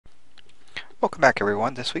Welcome back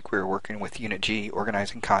everyone. This week we're working with Unit G,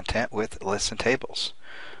 organizing content with lists and tables.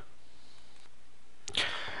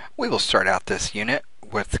 We will start out this unit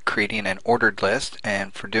with creating an ordered list,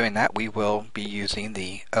 and for doing that we will be using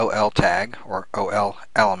the OL tag or OL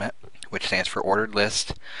element, which stands for ordered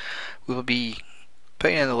list. We will be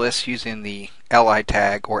putting in the list using the LI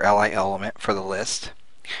tag or LI element for the list.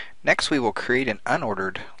 Next we will create an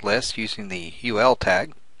unordered list using the UL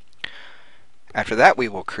tag. After that we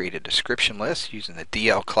will create a description list using the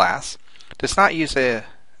DL class. It does not use the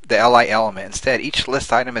LI element. Instead, each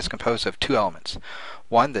list item is composed of two elements.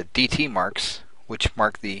 One, the DT marks, which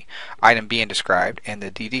mark the item being described, and the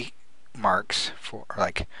DD marks, for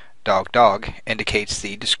like dog, indicates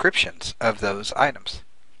the descriptions of those items.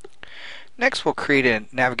 Next, we'll create a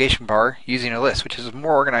navigation bar using a list, which is a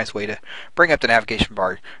more organized way to bring up the navigation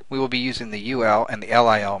bar. We will be using the UL and the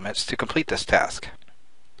LI elements to complete this task.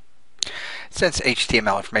 Since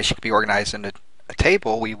HTML information can be organized into a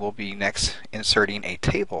table, we will be next inserting a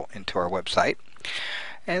table into our website.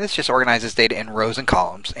 And this just organizes data in rows and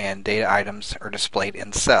columns, and data items are displayed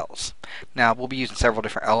in cells. Now, we'll be using several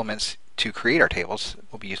different elements to create our tables.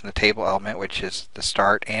 We'll be using the table element, which is the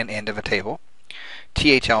start and end of a table.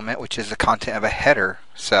 TH element, which is the content of a header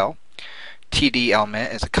cell. TD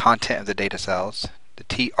element is the content of the data cells. The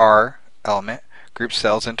TR element groups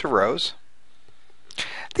cells into rows.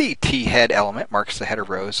 The T-head element marks the header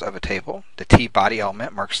rows of a table. The T-body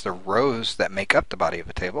element marks the rows that make up the body of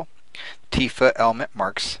a table. The T-foot element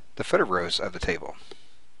marks the footer rows of the table.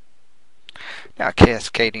 Now, a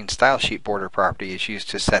cascading style sheet border property is used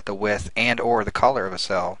to set the width and or the color of a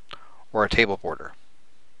cell or a table border.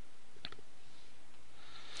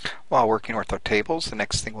 While working with our tables, the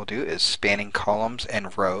next thing we'll do is spanning columns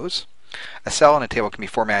and rows. A cell in a table can be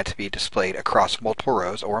formatted to be displayed across multiple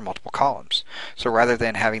rows or multiple columns. So rather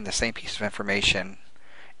than having the same piece of information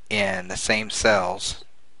in the same cells,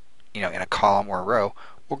 in a column or a row,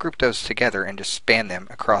 we'll group those together and just span them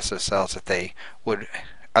across the cells that they would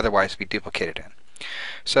otherwise be duplicated in.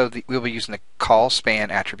 So we'll be using the call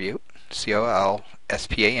span attribute,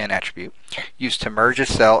 COLSPAN attribute, used to merge a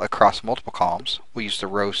cell across multiple columns. We'll use the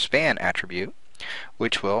row span attribute,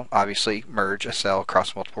 which will obviously merge a cell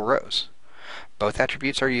across multiple rows. Both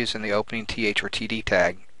attributes are used in the opening TH or TD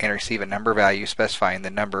tag and receive a number value specifying the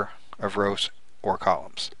number of rows or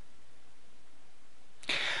columns.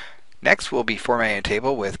 Next, we'll be formatting a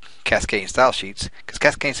table with cascading style sheets, because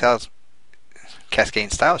cascading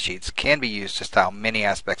style sheets can be used to style many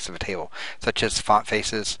aspects of a table, such as font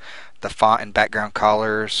faces, the font and background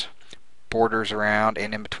colors, borders around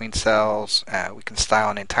and in between cells. We can style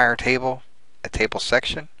an entire table, a table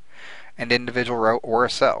section, an individual row, or a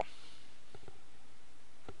cell.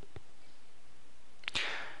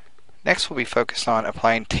 Next, we'll be focused on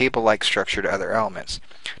applying table-like structure to other elements.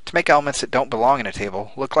 To make elements that don't belong in a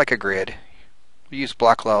table look like a grid, we use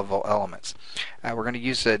block-level elements. We're going to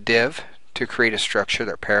use a div to create a structure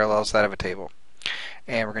that parallels that of a table.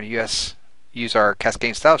 And we're going to use our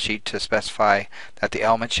cascading style sheet to specify that the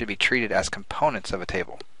elements should be treated as components of a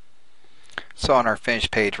table. So on our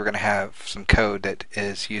finished page, we're going to have some code that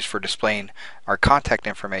is used for displaying our contact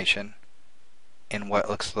information in what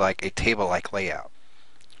looks like a table-like layout.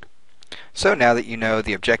 So now that you know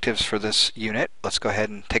the objectives for this unit, let's go ahead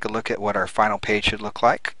and take a look at what our final page should look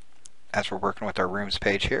like as we're working with our rooms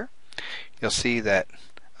page here. You'll see that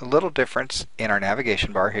a little difference in our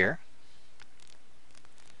navigation bar here.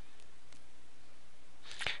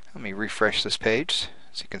 Let me refresh this page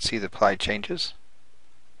so you can see the applied changes.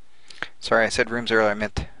 Sorry, I said rooms earlier, I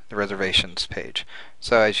meant the reservations page.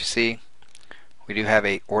 So as you see, we do have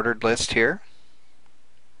a ordered list here.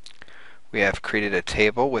 We have created a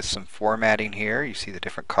table with some formatting here. You see the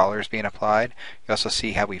different colors being applied. You also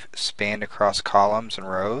see how we've spanned across columns and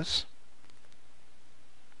rows.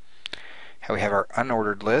 How we have our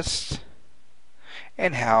unordered lists,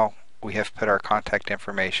 and how we have put our contact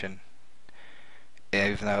information.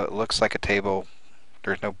 Even though it looks like a table,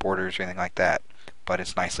 there's no borders or anything like that, but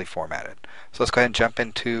it's nicely formatted. So let's go ahead and jump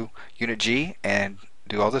into Unit G and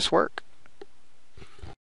do all this work.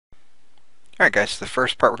 Alright guys, so the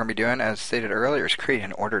first part we're going to be doing, as stated earlier, is create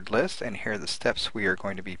an ordered list, and here are the steps we are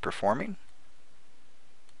going to be performing.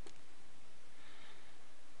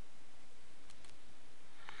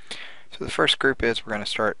 So the first group is we're going to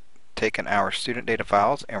start taking our student data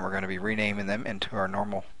files and we're going to be renaming them into our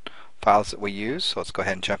normal files that we use. So let's go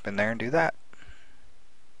ahead and jump in there and do that.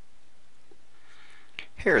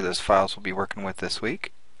 Here are those files we'll be working with this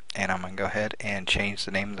week. And I'm going to go ahead and change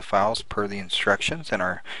the name of the files per the instructions in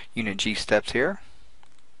our Unit G steps here.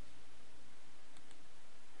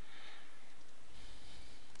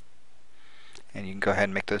 And you can go ahead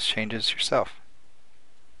and make those changes yourself.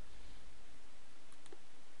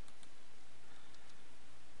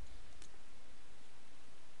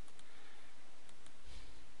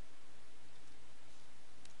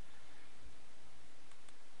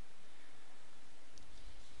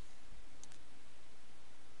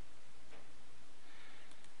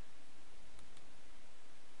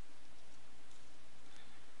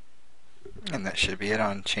 And that should be it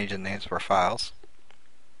on changing the names of our files.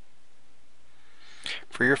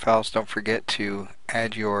 For your files, don't forget to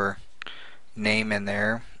add your name in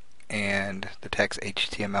there and the text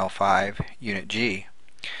HTML5 Unit G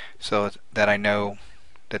so that I know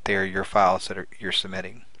that they are your files that you're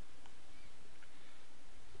submitting.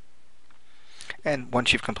 And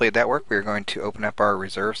once you've completed that work, we're going to open up our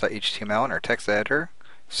reserves.html in our text editor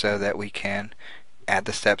so that we can add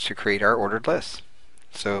the steps to create our ordered list.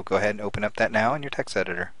 So go ahead and open up that now in your text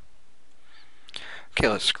editor. Okay,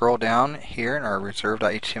 let's scroll down here in our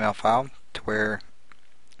reserve.html file to where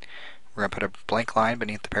we're going to put a blank line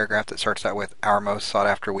beneath the paragraph that starts out with our most sought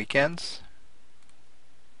after weekends.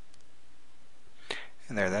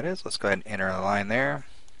 And there that is. Let's go ahead and enter the line there.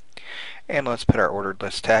 And let's put our ordered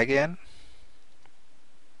list tag in.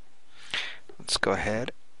 Let's go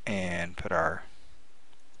ahead and put our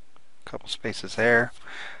couple spaces there.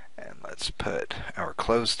 And let's put our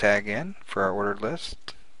close tag in for our ordered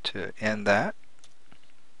list to end that.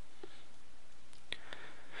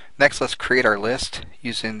 Next, let's create our list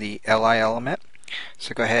using the LI element.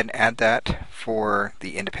 So go ahead and add that for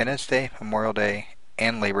the Independence Day, Memorial Day,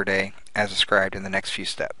 and Labor Day as described in the next few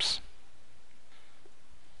steps.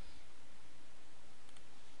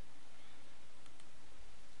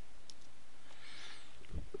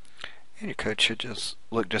 And your code should just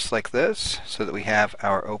look just like this, so that we have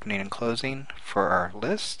our opening and closing for our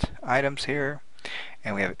list items here,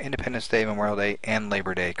 and we have Independence Day, Memorial Day, and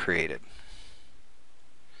Labor Day created.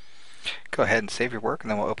 Go ahead and save your work,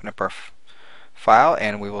 and then we'll open up our file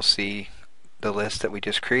and we will see the list that we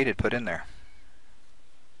just created put in there.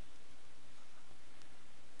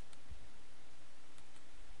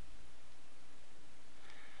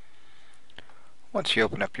 Once you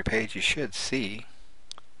open up your page, you should see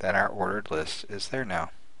that our ordered list is there now.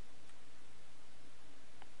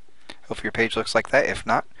 Hopefully your page looks like that. If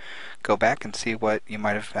not, go back and see what you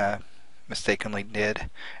might have mistakenly did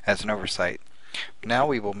as an oversight. Now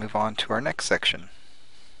we will move on to our next section,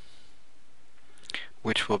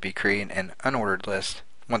 which will be creating an unordered list,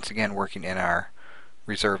 once again working in our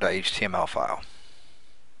reserve.html file.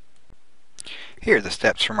 Here are the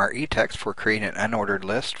steps from our eText for creating an unordered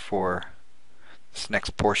list for this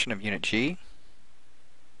next portion of Unit G.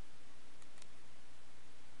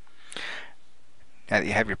 Now that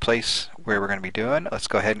you have your place where we're going to be doing, let's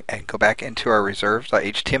go ahead and go back into our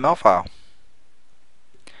reserves.html file.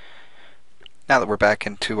 Now that we're back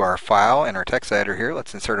into our file and our text editor here,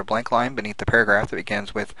 let's insert a blank line beneath the paragraph that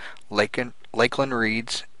begins with Lakeland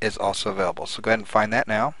Reads is also available. So go ahead and find that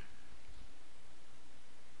now.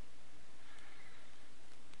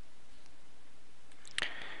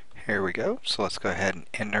 Here we go. So let's go ahead and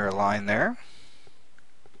enter a line there.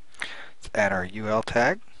 Let's add our UL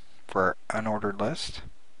tag for our unordered list.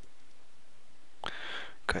 Go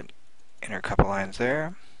ahead and enter a couple lines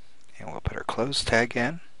there, and we'll put our close tag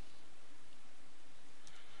in.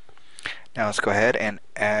 Now let's go ahead and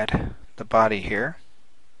add the body here.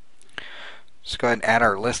 Let's go ahead and add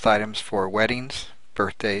our list items for weddings,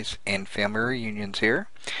 birthdays, and family reunions here.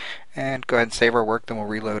 And go ahead and save our work, then we'll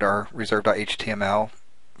reload our reserve.html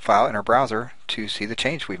file in our browser to see the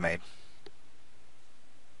change we've made.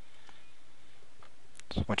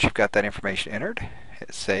 So once you've got that information entered,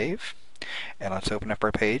 hit save, and let's open up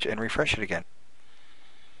our page and refresh it again.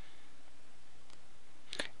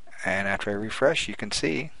 And after I refresh, you can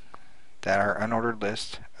see that our unordered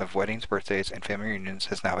list of weddings, birthdays, and family reunions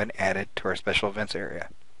has now been added to our special events area.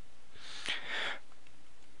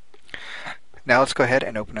 Now let's go ahead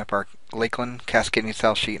and open up our Lakeland cascading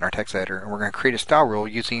style sheet in our text editor, and we're going to create a style rule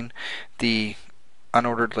using the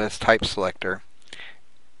unordered list type selector,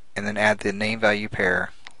 and then add the name value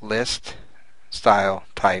pair list style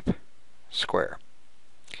type square.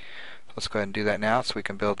 Let's go ahead and do that now so we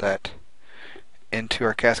can build that into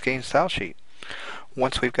our cascading style sheet.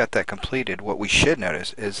 Once we've got that completed, what we should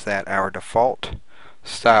notice is that our default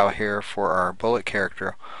style here for our bullet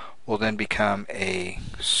character will then become a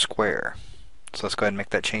square. So let's go ahead and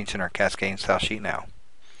make that change in our cascading style sheet now.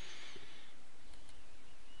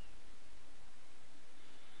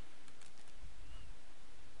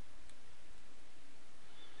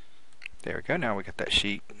 There we go. Now we got that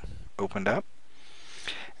sheet opened up.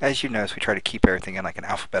 As you notice, we try to keep everything in like an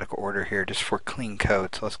alphabetical order here just for clean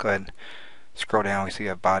code. So let's go ahead and Scroll down, we see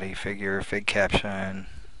a body, figure, fig caption.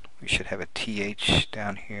 We should have a TH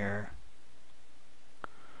down here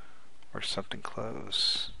or something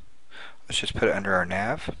close. Let's just put it under our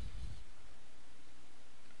nav.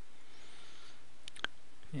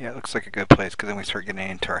 Yeah, it looks like a good place because then we start getting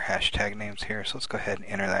into our hashtag names here. So let's go ahead and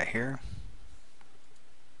enter that here.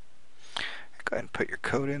 Go ahead and put your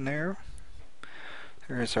code in there.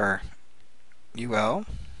 There's our UL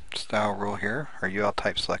style rule here, our UL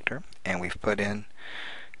type selector, and we've put in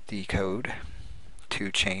the code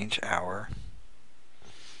to change our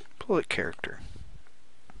bullet character.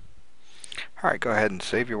 Alright, go ahead and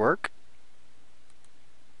save your work.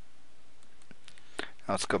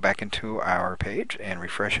 Now let's go back into our page and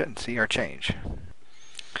refresh it and see our change.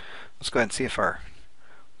 Let's go ahead and see if our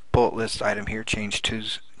bullet list item here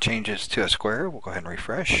changes to a square. We'll go ahead and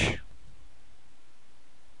refresh.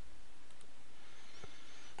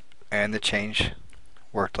 And the change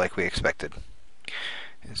worked like we expected.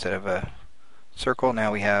 Instead of a circle,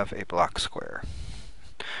 now we have a block square.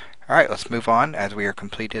 Alright, let's move on as we are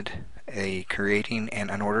completed a creating an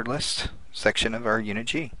unordered list section of our Unit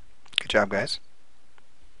G. Good job, guys.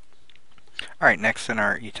 Alright, next in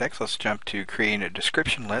our eText, let's jump to creating a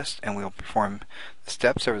description list, and we'll perform the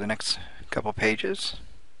steps over the next couple pages.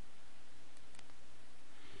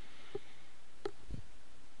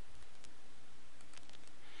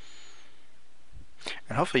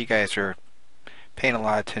 And hopefully you guys are paying a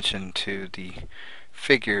lot of attention to the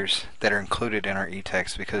figures that are included in our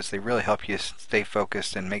eText because they really help you stay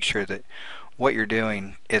focused and make sure that what you're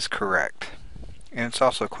doing is correct. And it's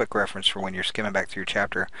also a quick reference for when you're skimming back through your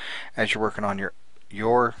chapter as you're working on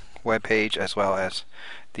your web page as well as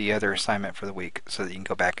the other assignment for the week, so that you can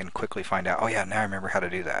go back and quickly find out, oh yeah, now I remember how to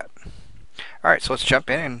do that. Alright, so let's jump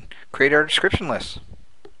in and create our description list.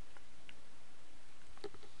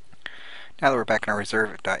 Now that we're back in our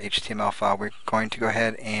reserve.html file, we're going to go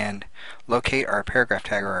ahead and locate our paragraph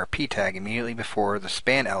tag, or our P tag, immediately before the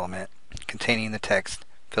span element containing the text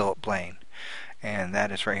Philip Blaine. And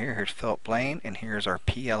that is right here. Here's Philip Blaine, and here's our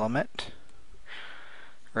P element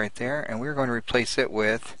right there. And we're going to replace it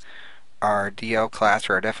with our DL class,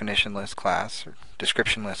 or our definition list class, or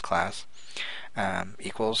description list class,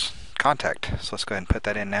 equals contact. So let's go ahead and put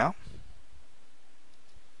that in now.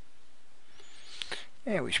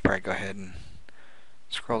 And we should probably go ahead and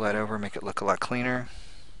scroll that over, make it look a lot cleaner.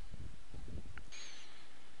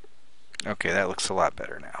 Okay, that looks a lot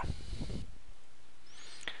better now.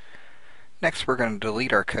 Next, we're going to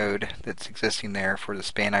delete our code that's existing there for the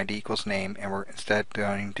span ID equals name, and we're instead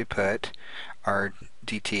going to put our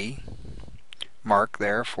DT mark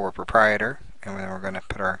there for proprietor, and then we're going to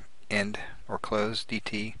put our end or close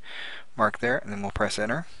DT mark there, and then we'll press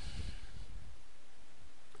enter.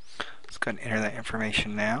 Let's go ahead and enter that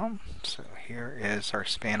information now. So here is our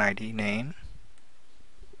span ID name.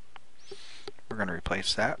 We're going to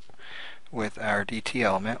replace that with our DT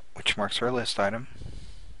element, which marks our list item.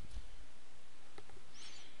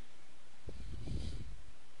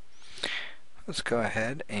 Let's go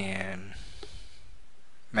ahead and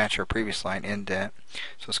match our previous line indent.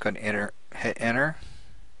 So let's go ahead and hit enter.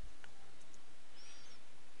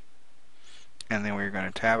 And then we're going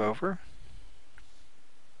to tab over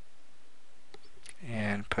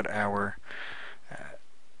and put our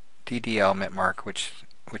DD element mark, which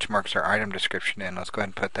marks our item description in. Let's go ahead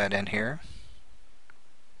and put that in here.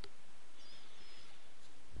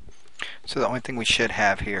 So the only thing we should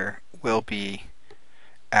have here will be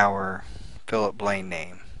our Philip Blaine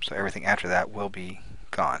name. So everything after that will be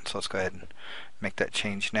gone. So let's go ahead and make that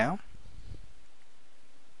change now.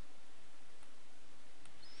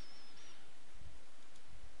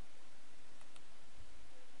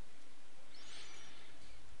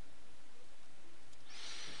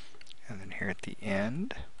 And then here at the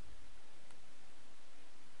end,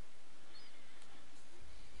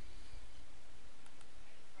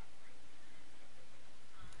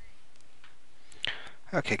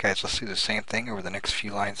 okay guys, let's do the same thing over the next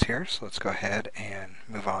few lines here. So let's go ahead and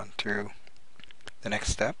move on through the next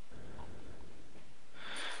step.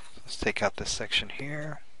 Let's take out this section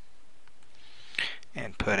here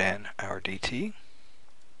and put in our DT.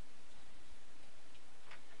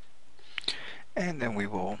 And then we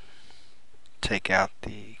will take out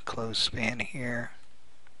the closed span here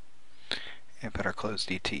and put our closed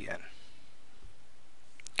DT in.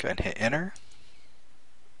 Go ahead and hit enter.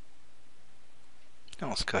 Now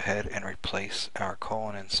let's go ahead and replace our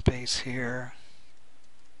colon and space here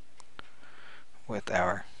with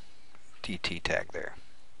our DT tag there.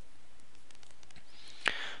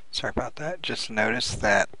 Sorry about that. Just notice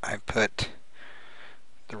that I put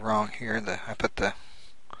the wrong here. I put the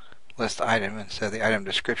list item instead of the item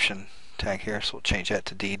description tag here, so we'll change that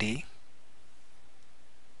to DD.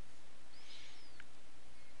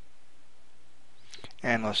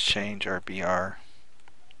 And let's change our BR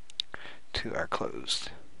to our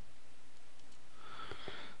closed.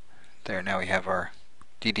 There, now we have our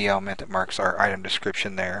DD element that marks our item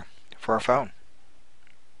description there for our phone.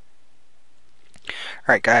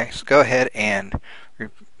 Alright guys, go ahead and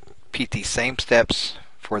repeat these same steps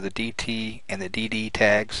for the DT and the DD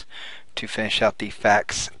tags to finish out the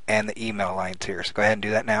fax and the email lines here. So go ahead and do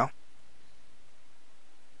that now.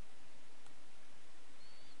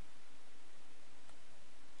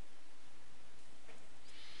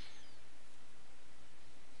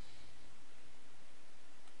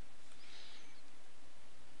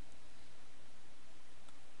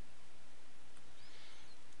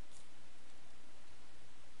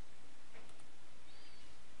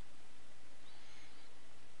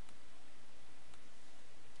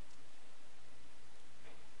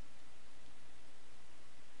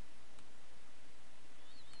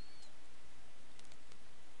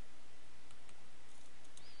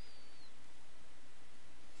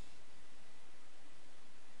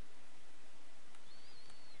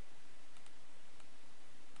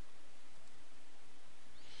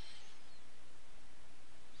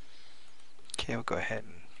 Okay, we'll go ahead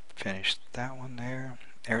and finish that one there.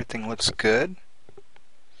 Everything looks good.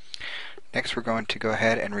 Next we're going to go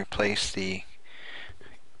ahead and replace the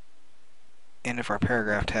end of our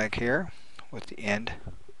paragraph tag here with the end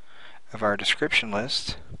of our description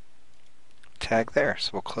list tag there.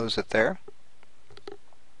 So we'll close it there.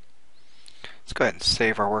 Let's go ahead and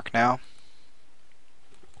save our work now.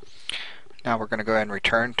 Now we're going to go ahead and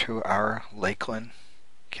return to our Lakeland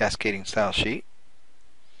cascading style sheet.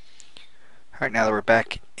 Alright, now that we're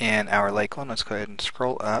back in our Lakeland, let's go ahead and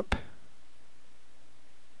scroll up.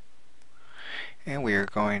 And we are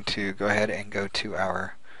going to go ahead and go to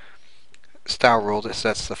our style rule that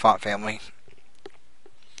sets the font family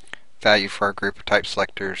value for our group of type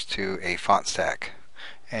selectors to a font stack.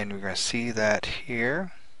 And we're going to see that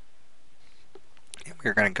here. And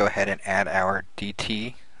we're going to go ahead and add our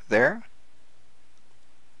DT there.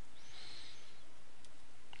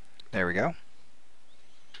 There we go.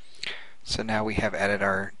 So now we have added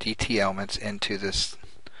our DT elements into this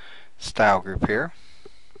style group here.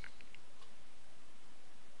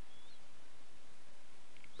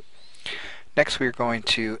 Next we are going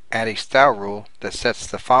to add a style rule that sets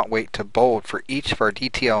the font weight to bold for each of our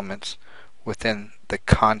DT elements within the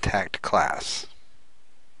contact class.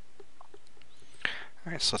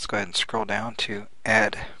 Alright, so let's go ahead and scroll down to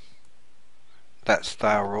add that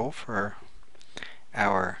style rule for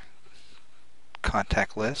our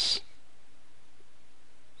contact list.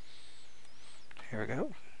 Here we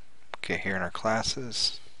go. Okay, here in our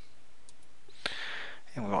classes.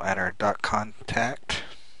 And we'll add our .contact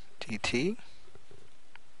DT.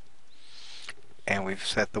 And we've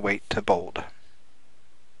set the weight to bold.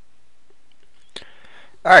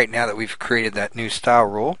 Alright, now that we've created that new style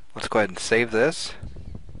rule, let's go ahead and save this.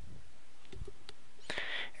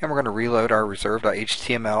 And we're going to reload our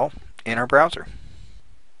reserve.html in our browser.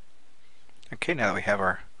 Okay, now that we have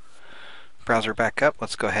our browser back up,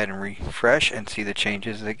 let's go ahead and refresh and see the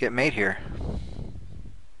changes that get made here.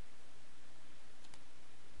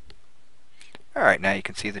 Alright, now you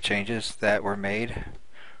can see the changes that were made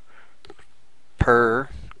per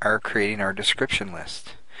our creating our description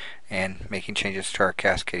list and making changes to our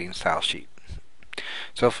cascading style sheet.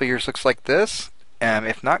 So hopefully yours looks like this.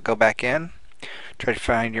 If not, go back in, try to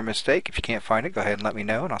find your mistake. If you can't find it, go ahead and let me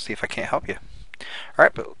know and I'll see if I can't help you.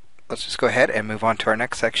 Alright, but let's just go ahead and move on to our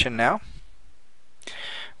next section now,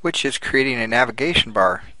 which is creating a navigation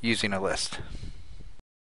bar using a list.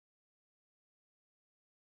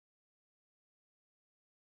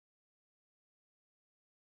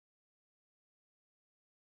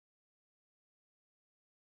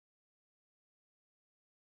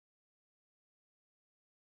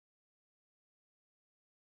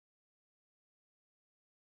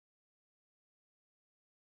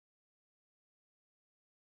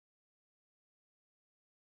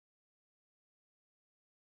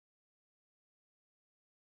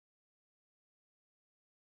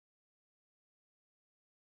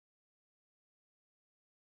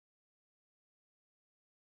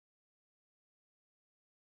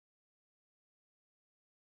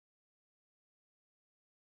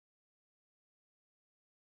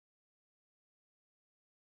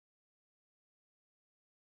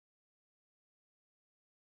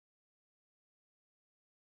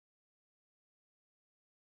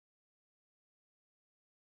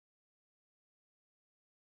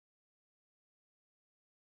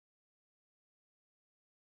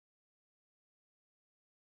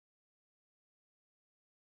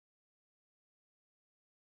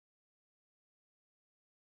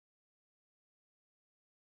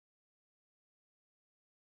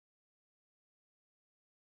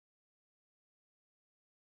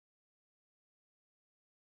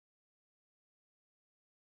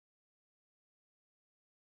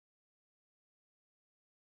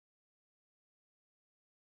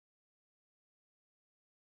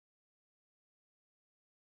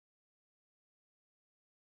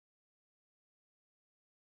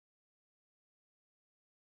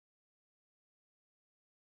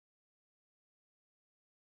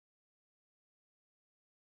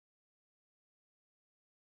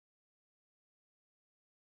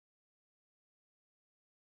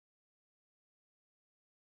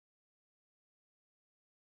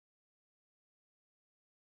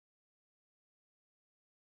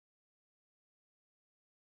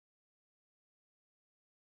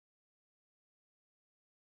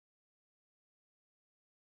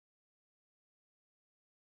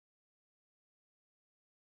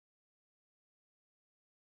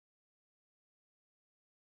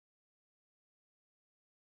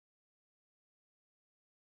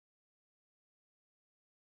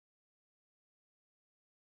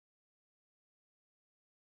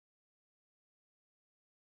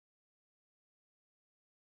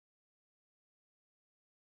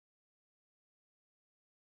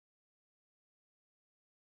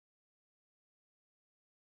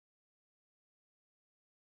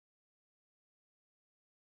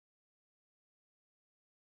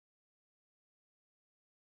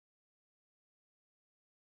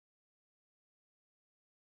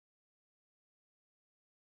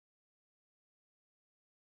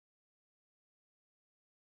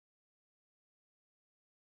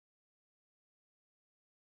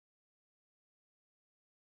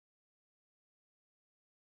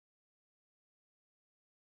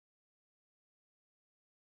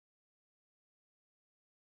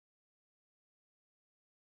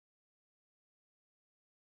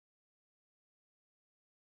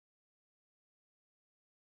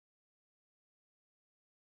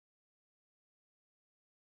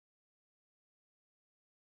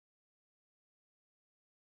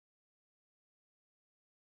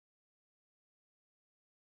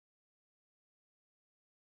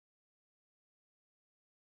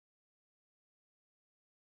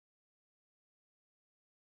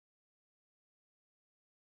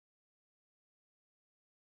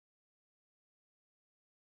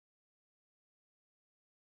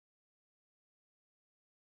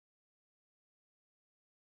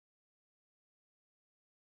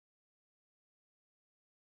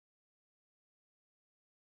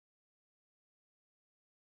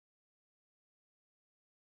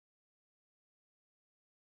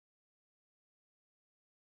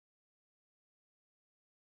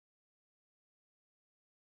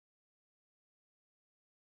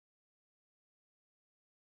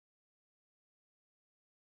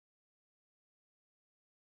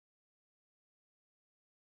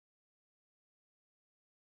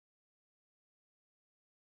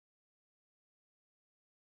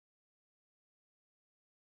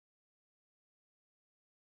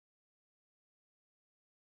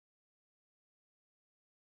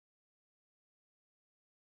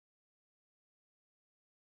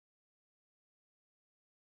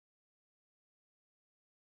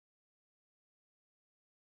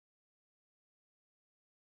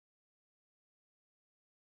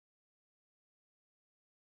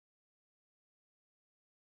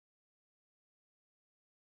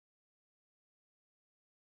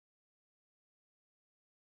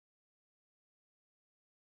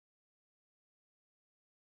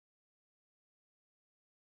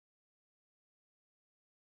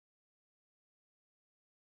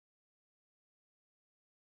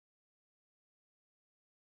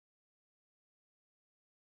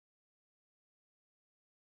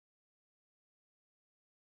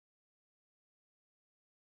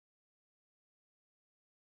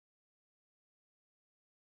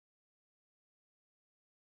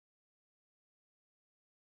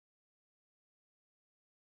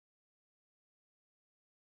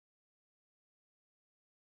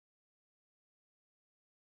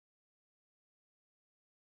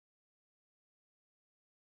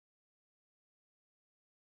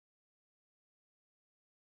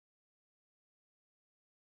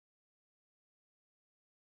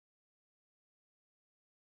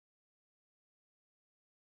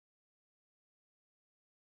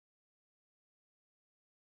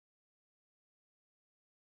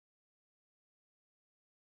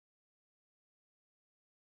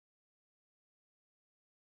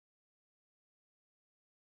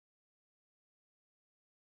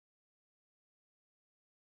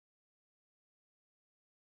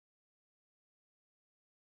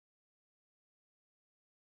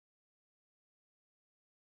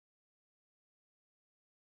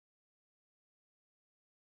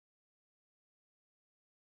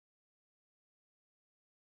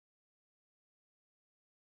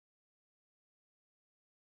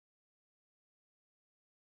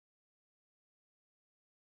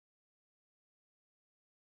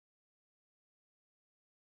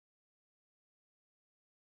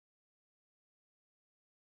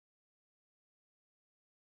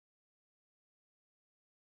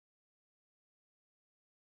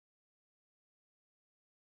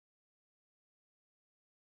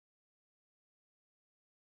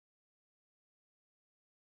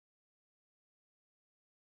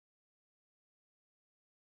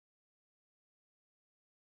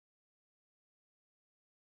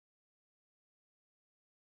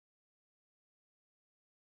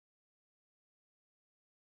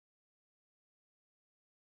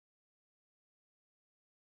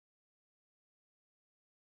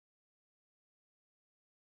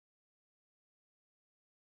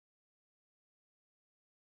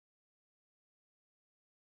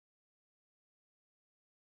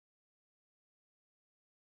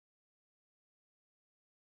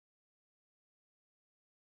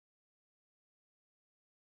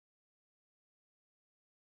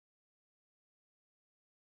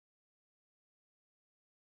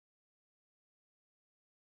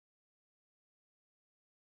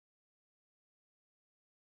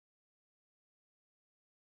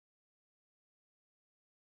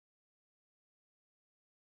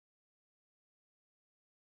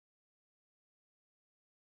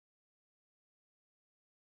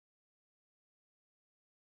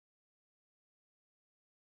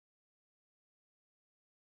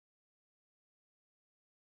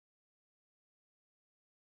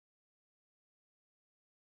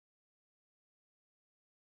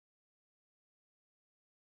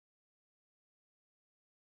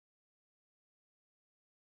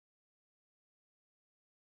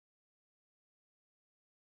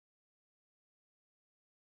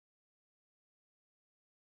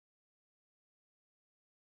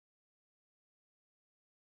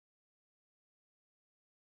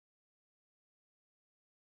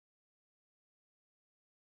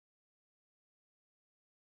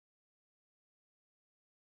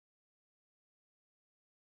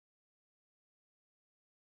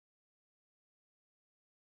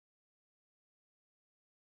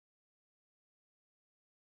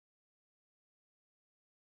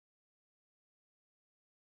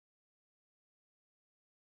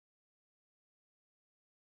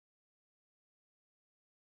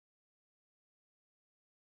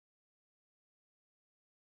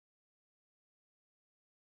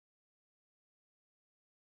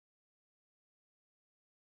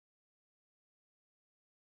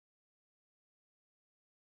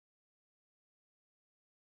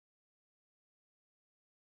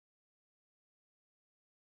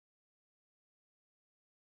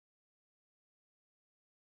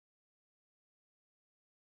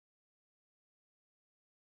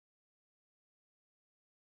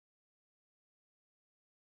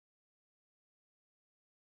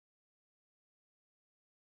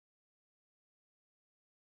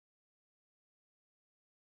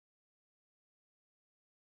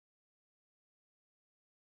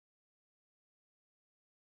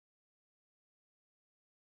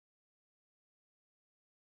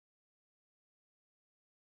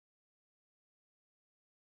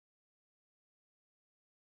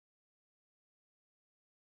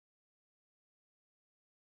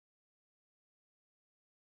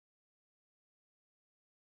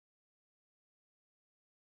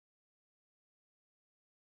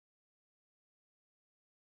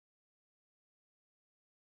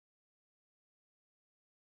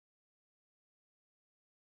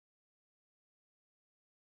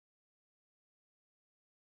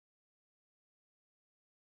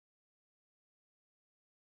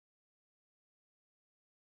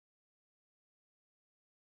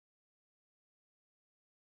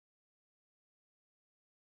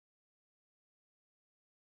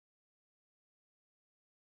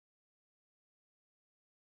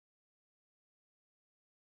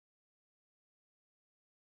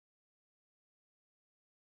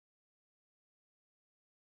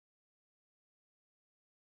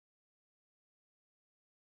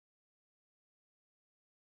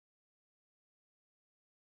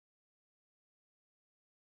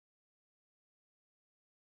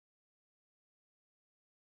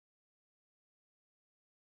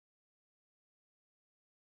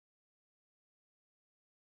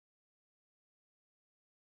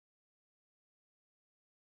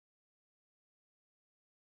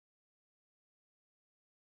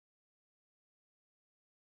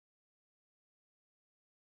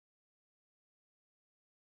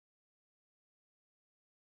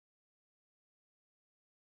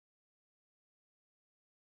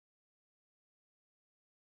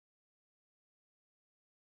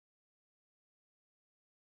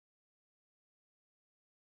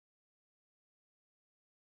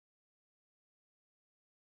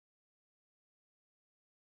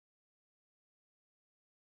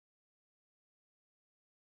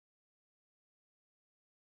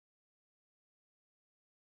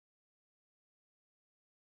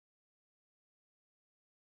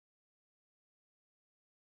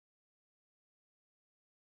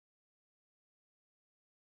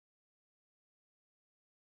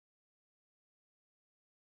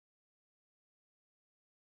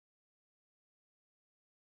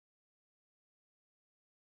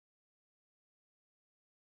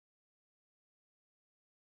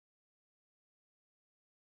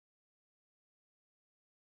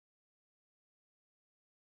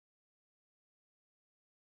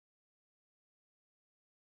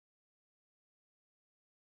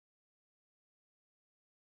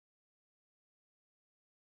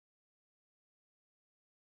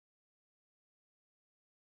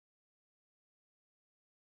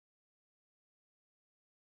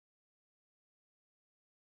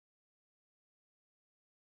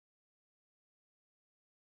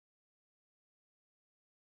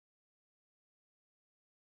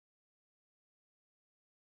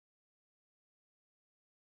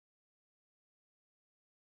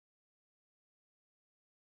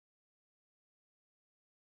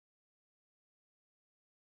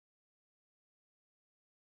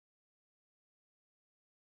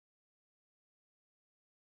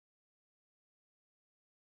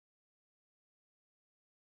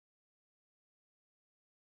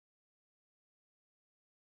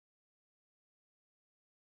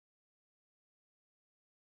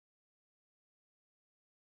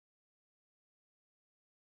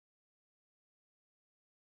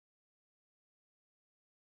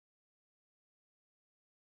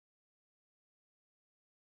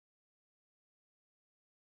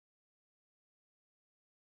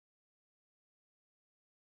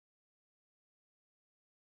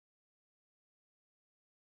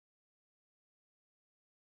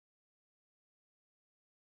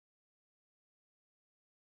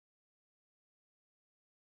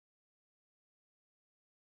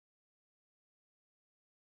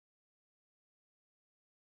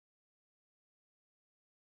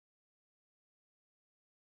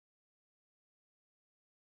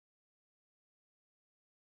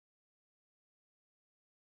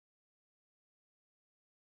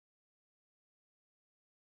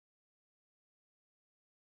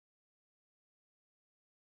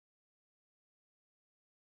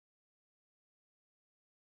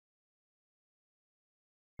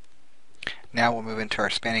 Now we'll move into our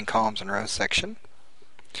spanning columns and rows section,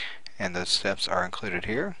 and those steps are included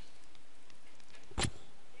here.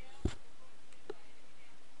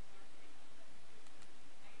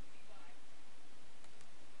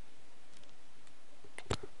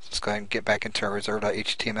 Let's go ahead and get back into our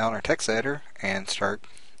reserve.html in our text editor and start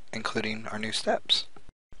including our new steps.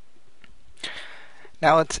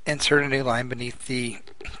 Now let's insert a new line beneath the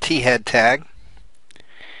T-head tag.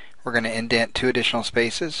 We're going to indent 2 additional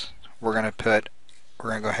spaces. We're going to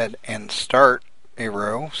go ahead and start a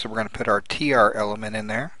row. So we're going to put our TR element in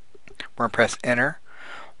there. We're going to press enter.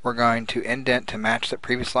 We're going to indent to match the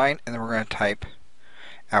previous line, and then we're going to type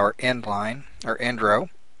our end line, or end row.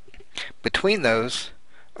 Between those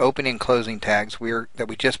opening and closing tags that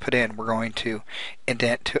we just put in, we're going to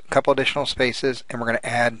indent a couple additional spaces, and we're going to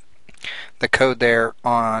add the code there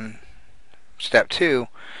on step 2,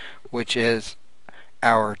 which is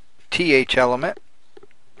our TH element,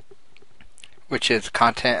 which is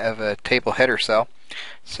content of a table header cell.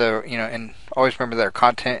 So, and always remember that our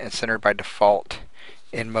content is centered by default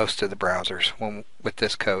in most of the browsers with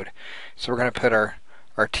this code. So we're going to put our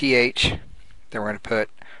TH, then we're going to put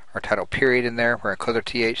our title period in there. We're going to close our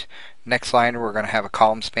TH. Next line, we're going to have a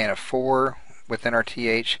column span of 4 within our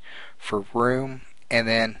TH for room, and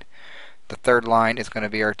then the third line is going to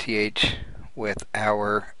be our TH with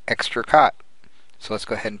our extra cot. So let's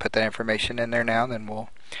go ahead and put that information in there now, then we'll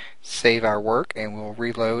save our work and we'll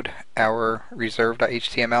reload our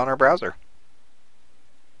reserve.html in our browser.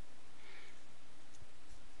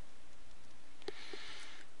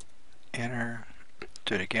 Enter.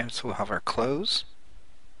 Do it again, so we'll have our close.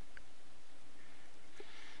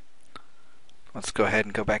 Let's go ahead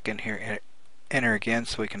and go back in here and enter again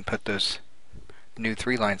so we can put those new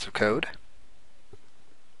 3 lines of code.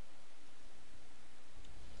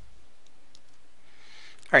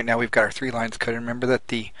 Alright, now we've got our 3 lines of code. Remember that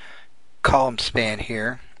the column span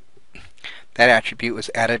here, that attribute was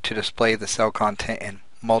added to display the cell content in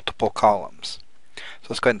multiple columns. So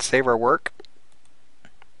let's go ahead and save our work,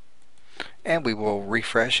 and we will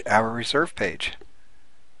refresh our reserve page.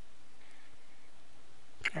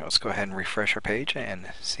 Right, let's go ahead and refresh our page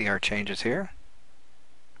and see our changes here.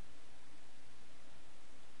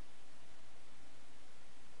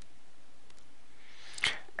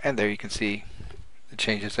 And there you can see the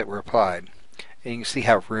changes that were applied. And you can see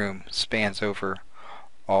how room spans over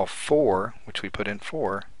all 4, which we put in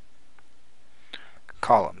 4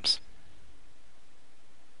 columns.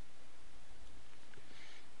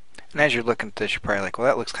 And as you're looking at this, you're probably like, well,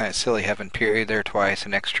 that looks kind of silly having period there twice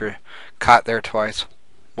and extra cot there twice.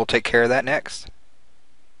 We'll take care of that next.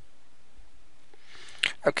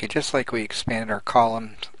 Okay, just like we expanded our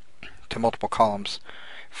columns to multiple columns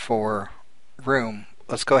for room,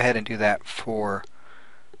 let's go ahead and do that for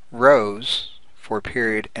rows, for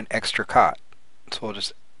period, and extra cot. So we'll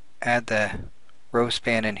just add the row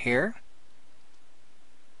span in here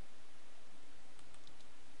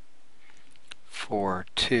for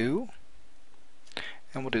 2,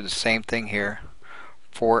 and we'll do the same thing here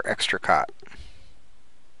for extra cot.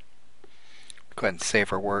 Go ahead and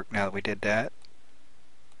save our work now that we did that.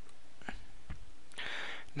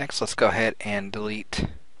 Next, let's go ahead and delete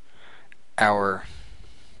our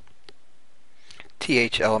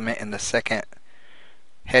TH element in the second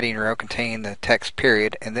heading row containing the text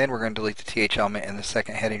period, and then we're going to delete the TH element in the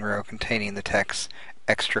second heading row containing the text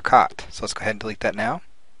extra cot. So let's go ahead and delete that now.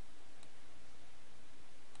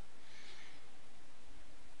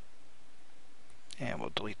 And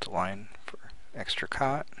we'll delete the line for extra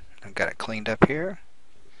cot. I've got it cleaned up here.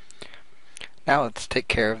 Now let's take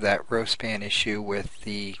care of that row span issue with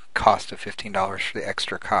the cost of $15 for the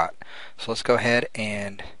extra cot. So let's go ahead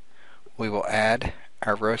and we will add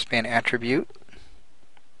our row span attribute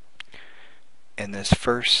in this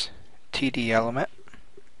first TD element.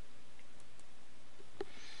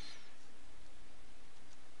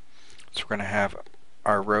 So we're going to have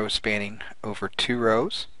our row spanning over 2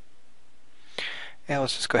 rows. And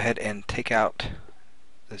let's just go ahead and take out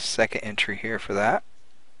the second entry here for that.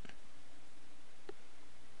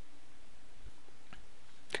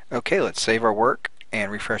 Okay, let's save our work and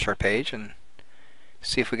refresh our page and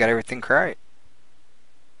see if we got everything right.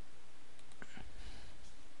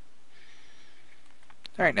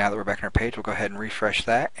 Alright, now that we're back on our page, we'll go ahead and refresh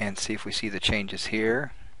that and see if we see the changes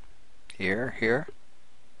here, here.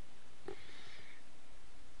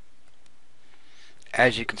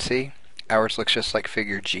 As you can see, ours looks just like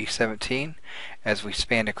figure G17 as we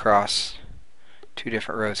span across 2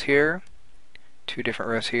 different rows here, 2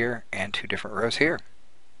 different rows here, and 2 different rows here.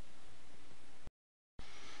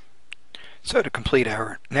 So to complete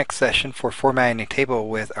our next session for formatting a table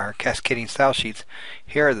with our cascading style sheets,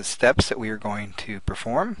 here are the steps that we are going to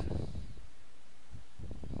perform.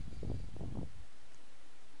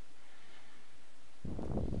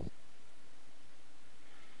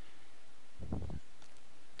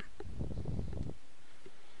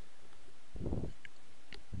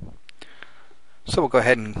 So we'll go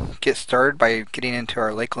ahead and get started by getting into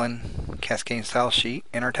our Lakeland Cascading Style Sheet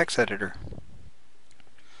in our text editor.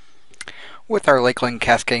 With our Lakeland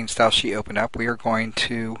Cascading Style Sheet opened up, we are going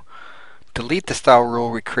to delete the style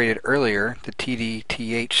rule we created earlier, the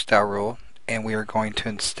TDTH style rule, and we are going to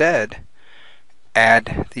instead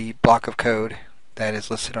add the block of code that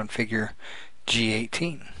is listed on figure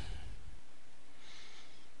G18.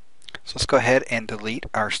 So let's go ahead and delete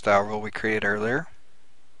our style rule we created earlier,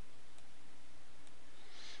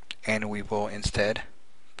 and we will instead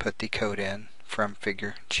put the code in from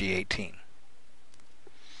figure G18.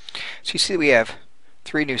 So you see we have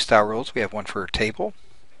three new style rules. We have one for our table,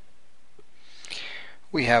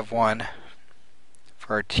 we have one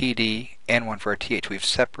for our TD, and one for our TH. We've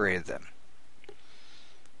separated them.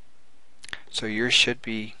 So yours should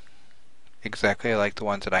be exactly like the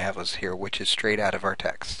ones that I have listed here, which is straight out of our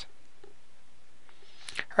text.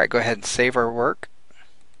 Alright, go ahead and save our work.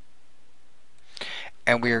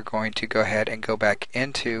 And we are going to go ahead and go back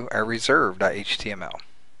into our reserve.html.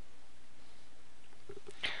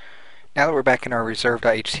 Now that we're back in our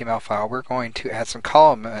reserve.html file, we're going to add some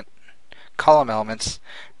column elements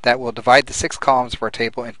that will divide the 6 columns of our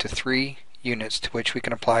table into 3 units to which we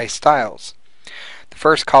can apply styles. The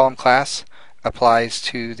first column class applies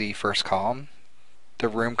to the first column, the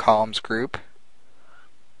room columns group,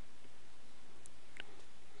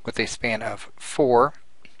 with a span of 4.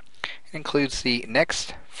 It includes the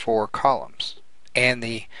next 4 columns. And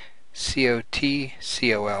the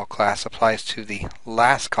COT-COL class applies to the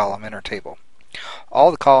last column in our table.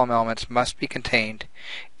 All the column elements must be contained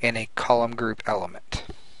in a column group element.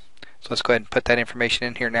 So let's go ahead and put that information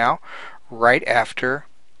in here now, right after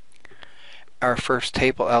our first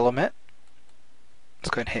table element. Let's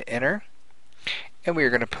go ahead and hit enter, and we are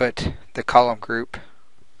going to put the column group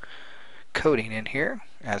coding in here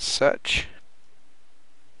as such,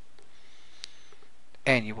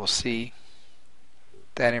 and you will see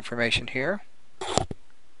that information here.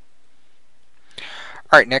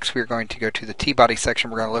 Alright, next we are going to go to the T-body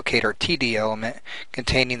section. We're going to locate our TD element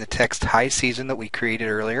containing the text high season that we created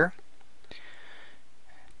earlier.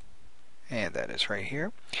 And that is right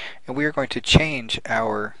here. And we are going to change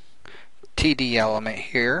our TD element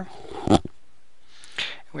here.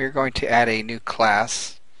 We are going to add a new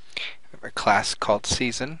class, a class called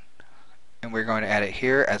season. And we're going to add it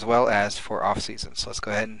here as well as for off season. So let's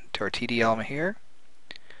go ahead and to our TD element here.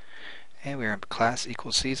 And we're in class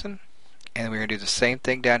equals season. And we're going to do the same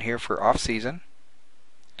thing down here for off season.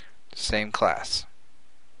 Same class.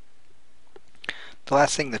 The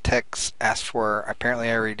last thing the text asked for, apparently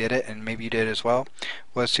I already did it, and maybe you did as well,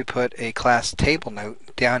 was to put a class table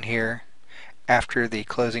note down here after the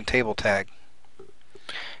closing table tag.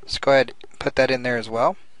 So go ahead and put that in there as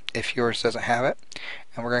well if yours doesn't have it.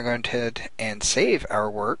 And we're going to go ahead and save our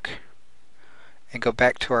work and go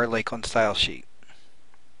back to our Lakeland style sheet.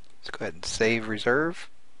 Let's go ahead and save reserve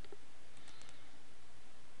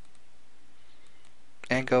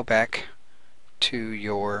and go back to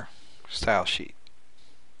your style sheet.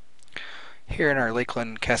 Here in our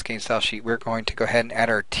Lakeland Cascading Style Sheet, we're going to go ahead and add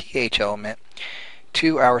our TH element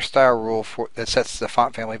to our style rule that sets the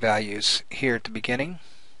font family values here at the beginning.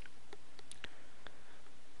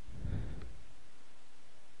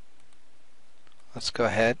 Let's go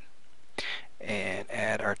ahead and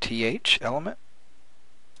add our TH element.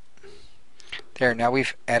 There, now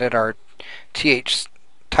we've added our TH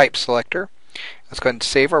type selector. Let's go ahead and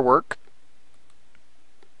save our work.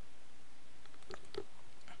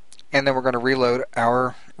 And then we're going to reload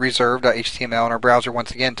our reserve.html in our browser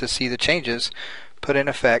once again to see the changes put in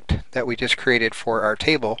effect that we just created for our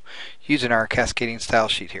table using our cascading style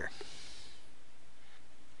sheet here.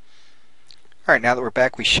 Alright, now that we're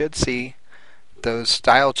back, we should see those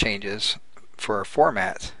style changes for our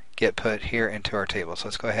format get put here into our table. So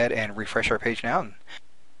let's go ahead and refresh our page now, and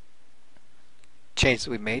changes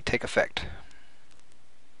that we made take effect.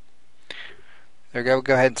 There we go.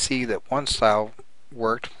 Go ahead and see that one style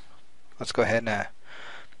worked. Let's go ahead and I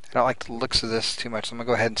don't like the looks of this too much, so I'm going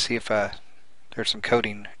to go ahead and see if there's some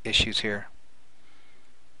coding issues here.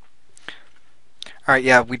 Alright,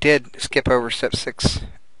 yeah, we did skip over step 6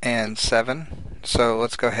 and 7, so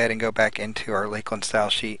let's go ahead and go back into our Lakeland style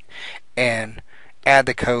sheet and add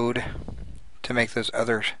the code to make those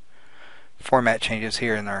other format changes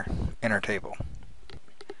here in our table.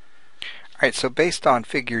 Alright, so based on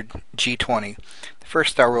figure G20, the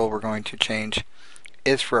first style rule we're going to change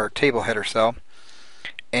is for our table header cell.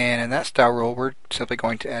 And in that style rule, we're simply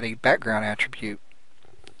going to add a background attribute.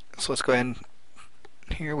 So let's go ahead and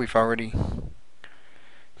here we've already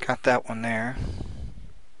got that one there.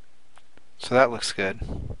 So that looks good.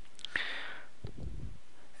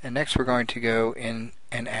 And next we're going to go in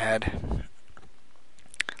and add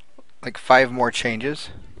like 5 more changes.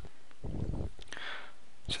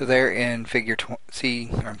 So there in figure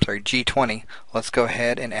G20, let's go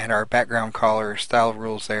ahead and add our background color style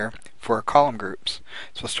rules there for our column groups.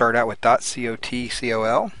 So we'll start out with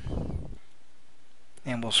 .cotcol,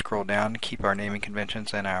 and we'll scroll down to keep our naming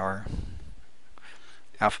conventions in our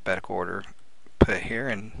alphabetical order put here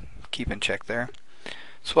and keep in check there.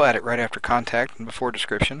 So we'll add it right after contact and before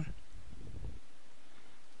description.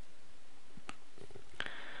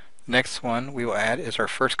 Next one we will add is our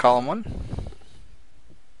first column one.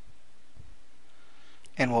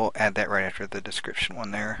 And we'll add that right after the description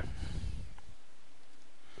one there.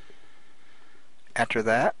 After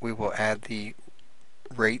that, we will add the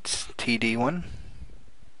rates TD one.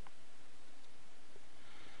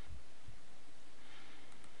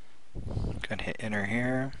 Go ahead and hit enter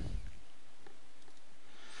here.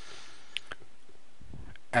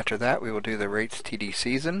 After that, we will do the rates TD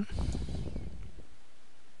season.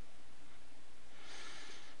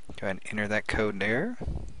 Go ahead and enter that code there.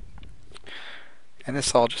 And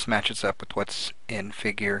this all just matches up with what's in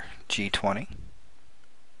figure G20.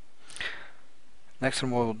 Next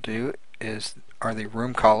one we'll do are the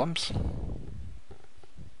room columns.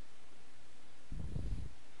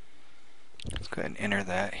 Let's go ahead and enter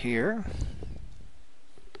that here.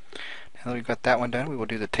 Now that we've got that one done, we will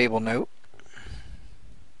do the table note.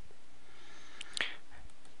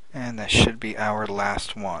 And that should be our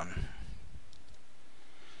last one.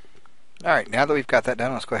 Alright, now that we've got that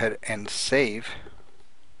done, let's go ahead and save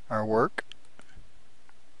our work.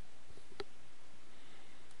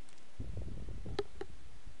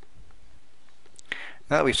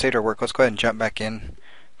 Now that we've saved our work, let's go ahead and jump back in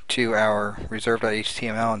to our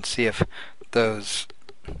reserve.html and see if those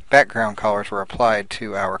background colors were applied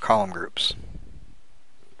to our column groups.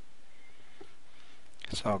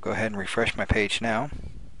 So I'll go ahead and refresh my page now.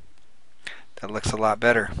 That looks a lot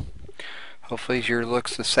better. Hopefully yours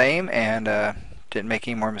looks the same and didn't make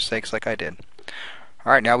any more mistakes like I did.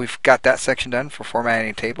 Alright, now we've got that section done for formatting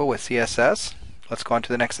a table with CSS. Let's go on to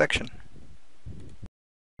the next section.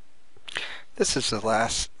 This is the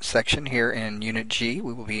last section here in Unit G.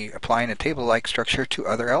 We will be applying a table-like structure to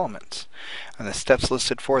other elements. And the steps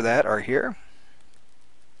listed for that are here.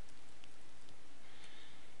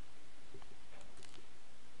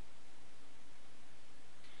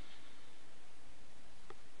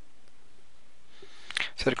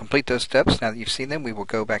 So to complete those steps, now that you've seen them, we will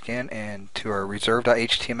go back in and to our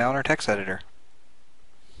reserve.html in our text editor.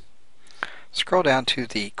 Scroll down to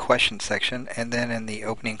the question section, and then in the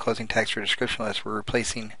opening and closing tags for description list, we're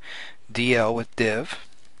replacing DL with div.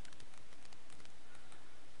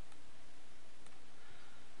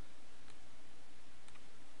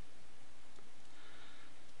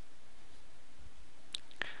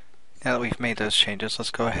 Now that we've made those changes,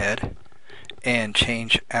 let's go ahead and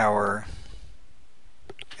change our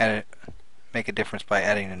make a difference by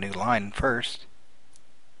adding a new line first.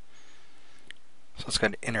 So let's go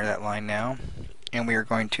ahead and enter that line now, and we are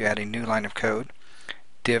going to add a new line of code.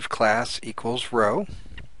 Div class equals row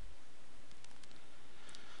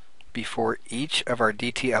before each of our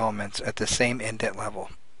DT elements at the same indent level.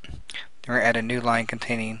 Then we're going to add a new line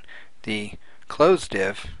containing the close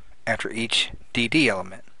div after each DD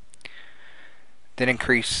element. Then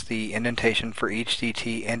increase the indentation for each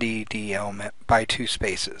DT and DD element by 2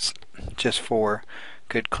 spaces, just for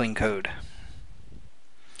good clean code.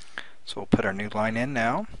 So we'll put our new line in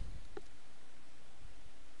now.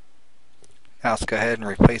 Now let's go ahead and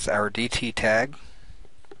replace our DT tag.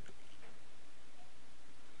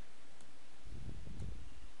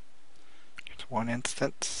 Here's one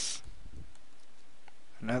instance,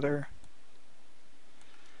 another,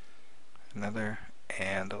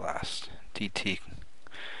 and the last DT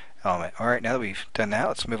element. Alright, now that we've done that,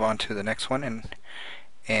 let's move on to the next one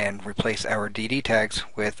and replace our DD tags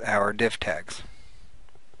with our div tags.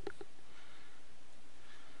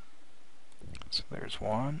 So there's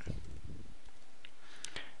one,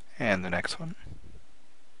 and the next one.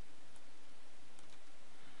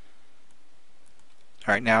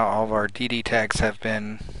 Alright, now all of our DD tags have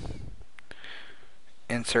been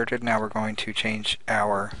inserted. Now we're going to change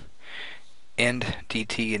our end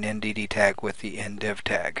DT and end DD tag with the end div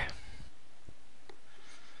tag.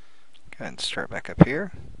 Go ahead and start back up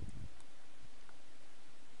here.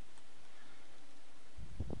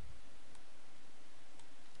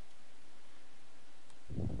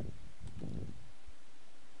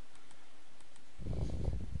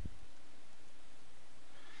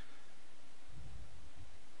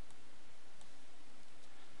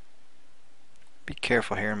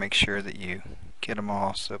 careful here and make sure that you get them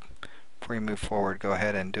all. So before you move forward, go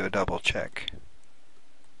ahead and do a double check.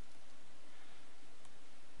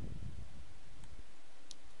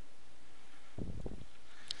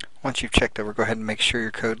 Once you've checked over, go ahead and make sure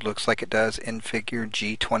your code looks like it does in figure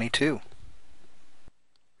G22.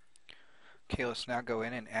 Okay, let's now go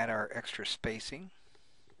in and add our extra spacing.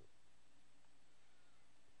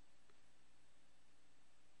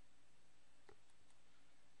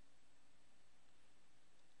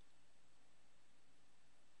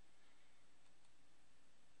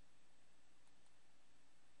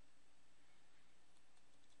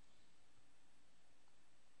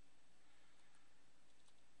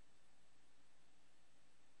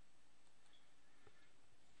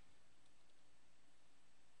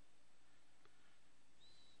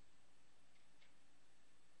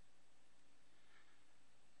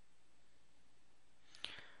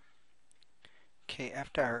 Okay,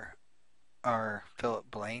 after our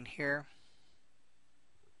Philip Blaine here,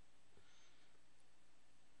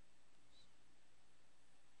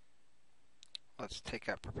 let's take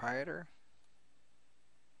out proprietor.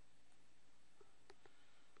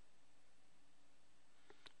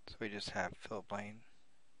 So we just have Philip Blaine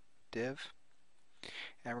div,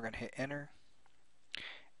 and we're going to hit enter,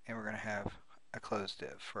 and we're going to have a closed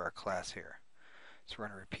div for our class here. So we're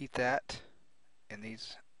going to repeat that in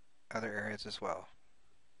these other areas as well,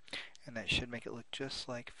 and that should make it look just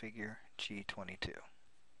like figure G22.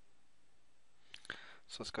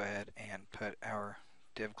 So let's go ahead and put our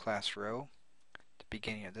div class row at the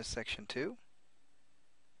beginning of this section too,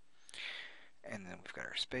 and then we've got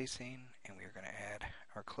our spacing, and we're going to add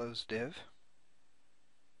our closed div.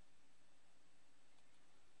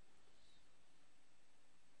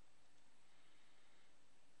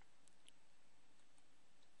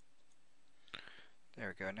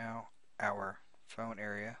 There we go. Now our phone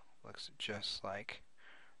area looks just like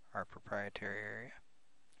our proprietor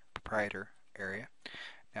area.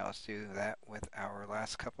 Now let's do that with our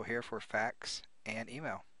last couple here for fax and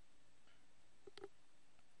email.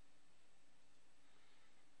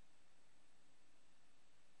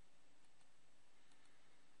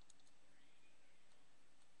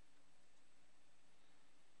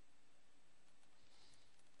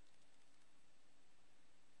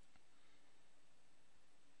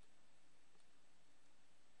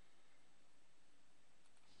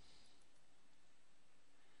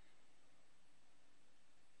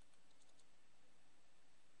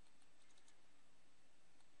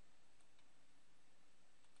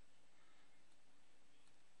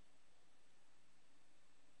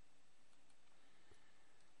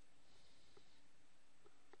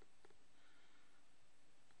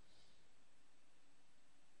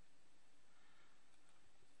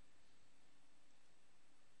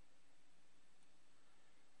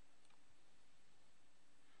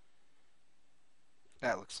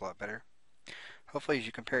 That looks a lot better. Hopefully as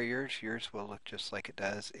you compare yours will look just like it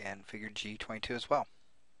does in figure G22 as well.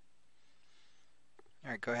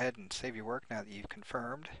 Alright, go ahead and save your work now that you've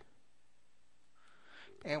confirmed.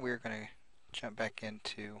 And we're going to jump back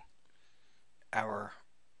into our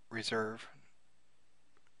reserve.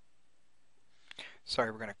 Sorry,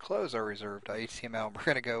 we're going to close our reserve.html. We're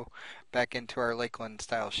going to go back into our Lakeland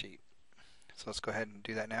style sheet. So let's go ahead and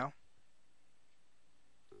do that now.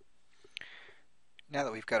 Now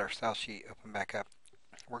that we've got our style sheet open back up,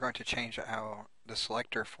 we're going to change the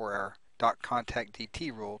selector for our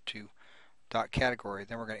 .contactDT rule to .category.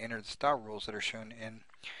 Then we're going to enter the style rules that are shown in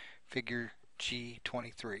figure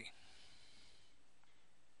G23. Let's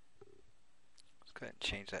go ahead and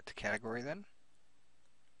change that to category then.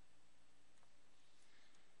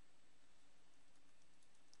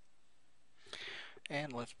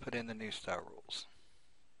 And let's put in the new style rules.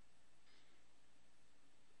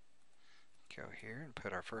 Go here and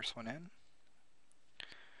put our first one in.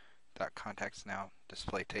 .contacts now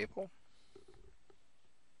display table.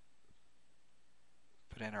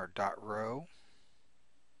 Put in our .row.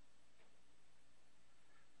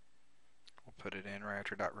 We'll put it in right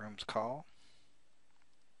after .rooms call.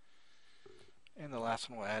 And the last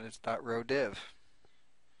one we'll add is .row div.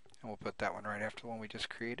 And we'll put that one right after the one we just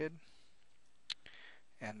created.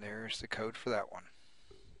 And there's the code for that one.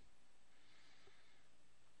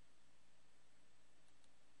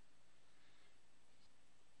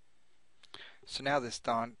 So now this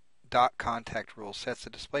 .contact rule sets the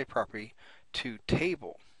display property to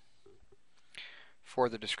table for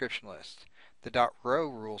the description list. The .row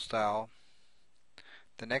rule style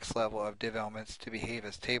the next level of div elements to behave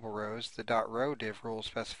as table rows. The .row div rule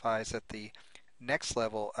specifies that the next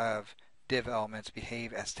level of div elements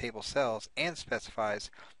behave as table cells and specifies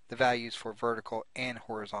the values for vertical and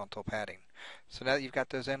horizontal padding. So now that you've got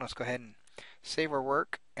those in, let's go ahead and save our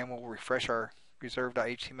work, and we'll refresh our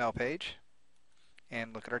reserve.html page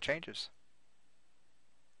and look at our changes.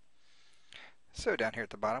 So down here at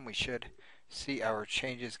the bottom we should see our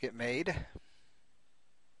changes get made.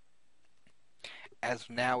 As of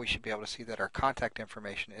now, we should be able to see that our contact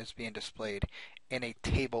information is being displayed in a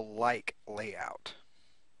table-like layout.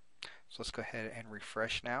 So let's go ahead and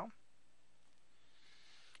refresh now.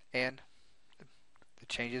 And the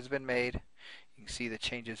changes have been made. You can see the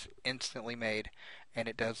changes instantly made, and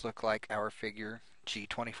it does look like our figure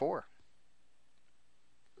G24.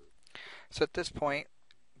 So at this point,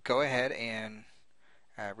 go ahead and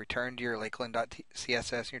return to your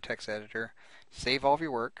Lakeland.css in your text editor, save all of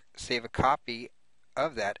your work, save a copy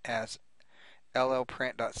of that as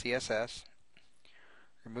llprint.css,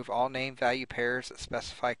 remove all name value pairs that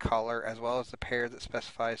specify color as well as the pair that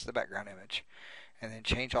specifies the background image, and then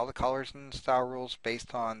change all the colors and style rules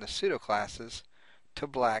based on the pseudo classes to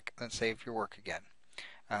black, then save your work again.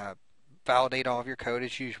 Validate all of your code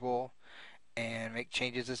as usual and make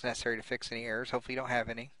changes as necessary to fix any errors. Hopefully you don't have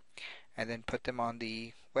any, and then put them on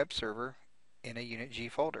the web server in a Unit G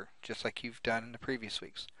folder, just like you've done in the previous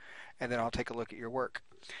weeks. And then I'll take a look at your work.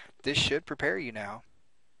 This should prepare you now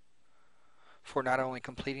for not only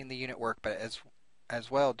completing the unit work, but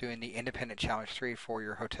as well doing the Independent Challenge 3 for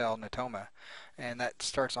your Hotel Natoma. And that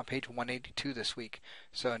starts on page 182 this week.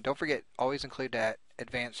 So, and don't forget, always include that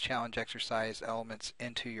advanced challenge exercise elements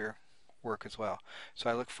into your work as well. So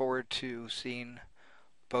I look forward to seeing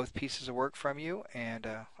both pieces of work from you, and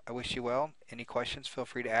I wish you well. Any questions, feel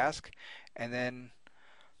free to ask, and then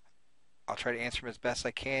I'll try to answer them as best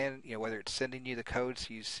I can, whether it's sending you the code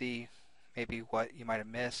so you see maybe what you might have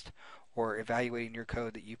missed, or evaluating your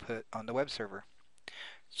code that you put on the web server.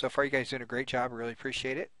 So far you guys are doing a great job. I really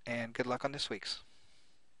appreciate it, and good luck on this week's.